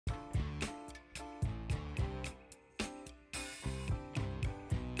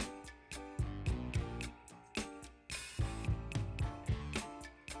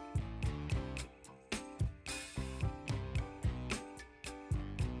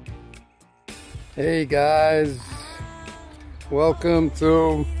Hey guys, welcome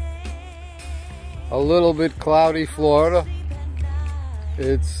to a little bit cloudy Florida.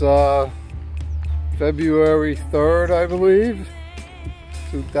 It's February 3rd, I believe,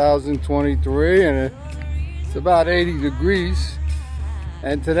 2023, and it's about 80 degrees.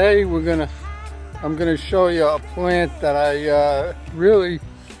 And today I'm gonna show you a plant that I really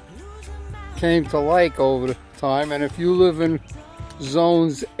came to like over the time. And if you live in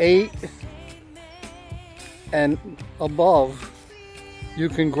zones 8 and above, you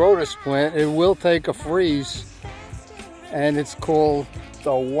can grow this plant. It will take a freeze, and it's called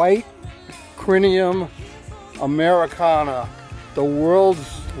the white Crinium Americana, the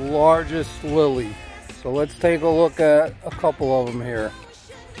world's largest lily. So let's take a look at a couple of them here.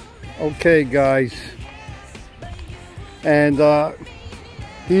 Okay guys, and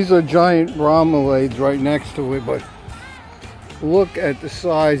these are giant bromeliads right next to it, but look at the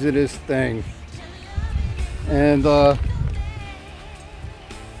size of this thing. And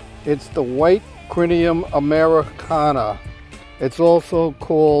it's the white Crinium Americana. It's also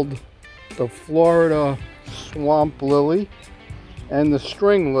called the Florida swamp lily and the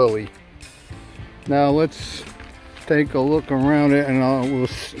string lily. Now let's take a look around it, and we'll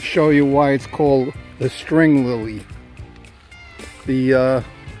show you why it's called the string lily. The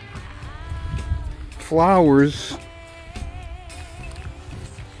flowers,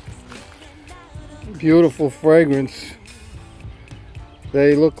 beautiful fragrance.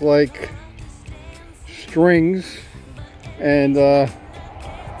 They look like strings, and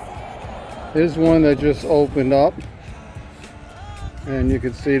here's one that just opened up, and you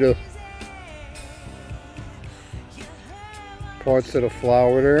can see the parts of the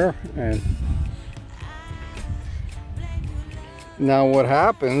flower there. And now what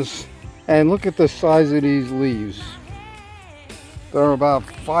happens, and look at the size of these leaves. They're about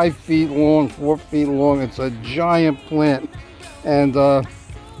 5 feet long, 4 feet long. It's a giant plant. And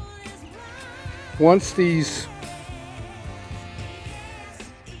once these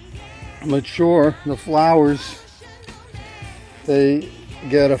mature, the flowers, they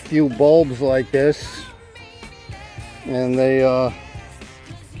get a few bulbs like this, and they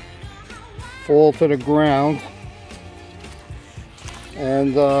fall to the ground.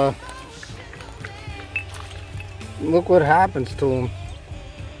 And look what happens to them.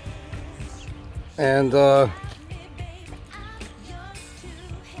 And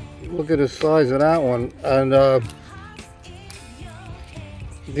look at the size of that one. And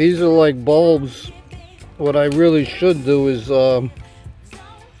these are like bulbs. What I really should do is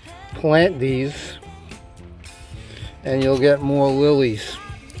plant these, and you'll get more lilies.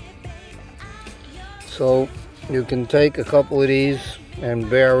 So you can take a couple of these and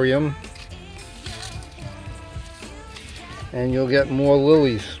bury them, and you'll get more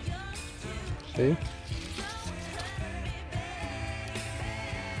lilies. See?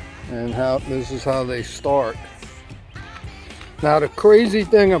 And this is how they start. Now the crazy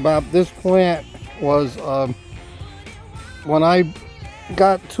thing about this plant was when I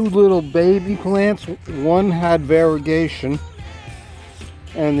got 2 little baby plants, one had variegation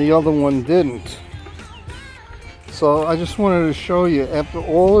and the other one didn't. So I just wanted to show you, after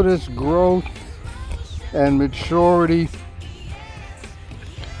all of this growth and maturity,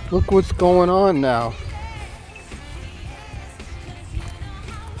 look what's going on now.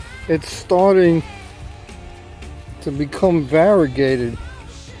 It's starting to become variegated.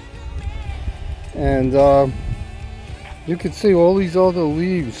 And you can see all these other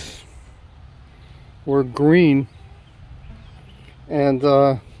leaves were green. And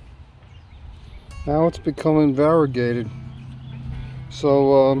now it's becoming variegated.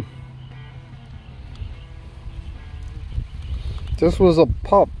 So this was a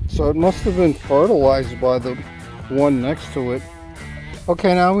pup, so it must have been fertilized by the one next to it.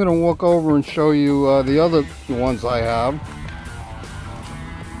 Okay, now I'm going to walk over and show you the other ones I have.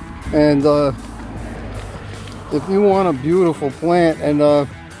 And if you want a beautiful plant, and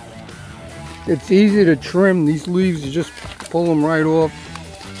it's easy to trim these leaves, you just pull them right off.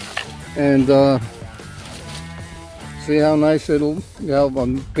 And see how nice it'll have a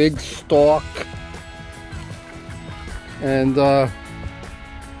big stalk. And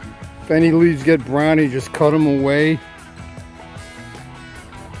if any leaves get browny, just cut them away.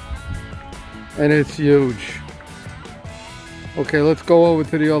 And it's huge. Okay, let's go over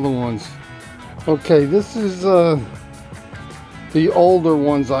to the other ones. Okay, this is the older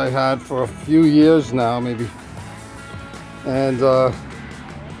ones I had for a few years now, maybe. And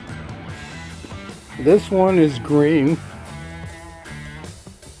this one is green,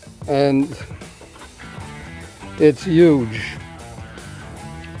 and it's huge.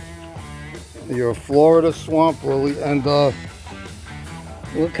 your Florida swamp lily, and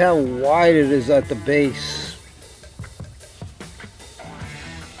look how wide it is at the base.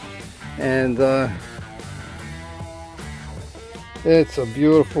 And it's a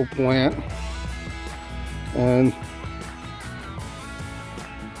beautiful plant. And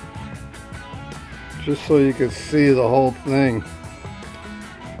just so you can see the whole thing.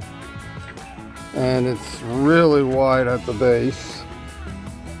 And it's really wide at the base.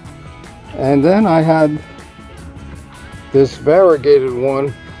 And then I had this variegated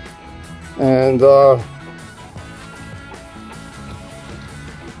one, and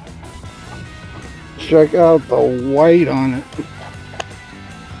check out the white on it.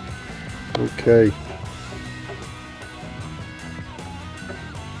 Okay.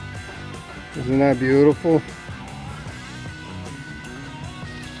 Isn't that beautiful?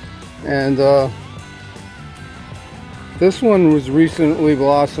 And this one was recently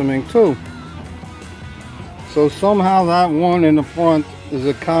blossoming too. So somehow that one in the front is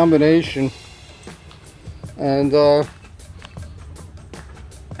a combination. And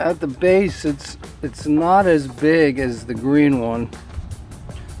at the base it's not as big as the green one,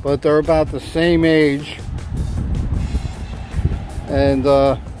 but they're about the same age. And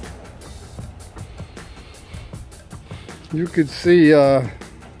you could see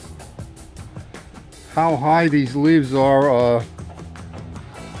how high these leaves are.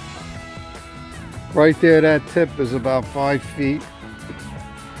 Right there, that tip is about 5 feet.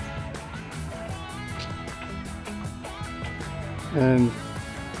 And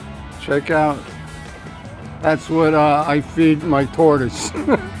check out, that's what I feed my tortoise.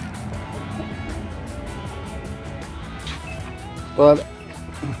 But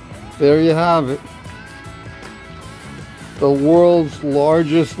there you have it. The world's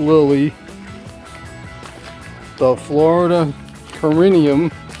largest lily, the Florida Crinium,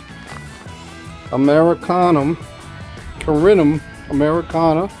 Americanum, Crinum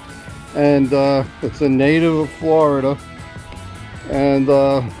Americana, and it's a native of Florida. And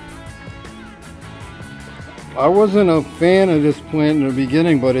I wasn't a fan of this plant in the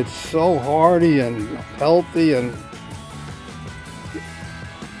beginning, but it's so hardy and healthy, and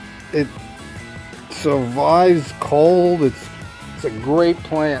it survives cold. It's a great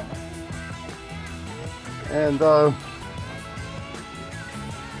plant. And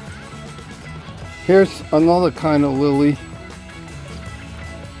here's another kind of lily.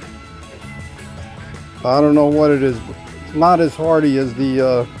 I don't know what it is, but it's not as hardy as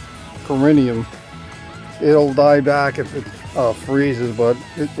the crinium. It'll die back if it freezes, but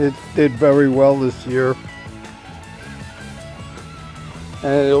it did very well this year.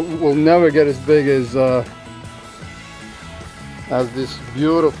 And it will never get as big as this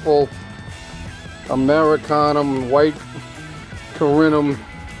beautiful Americanum white Crinum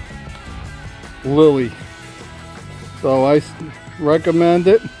lily. So I recommend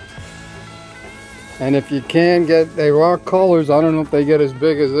it. And if you can get, they are colors, I don't know if they get as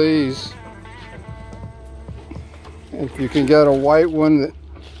big as these. If you can get a white one,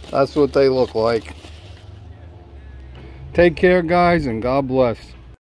 that's what they look like. Take care, guys, and God bless.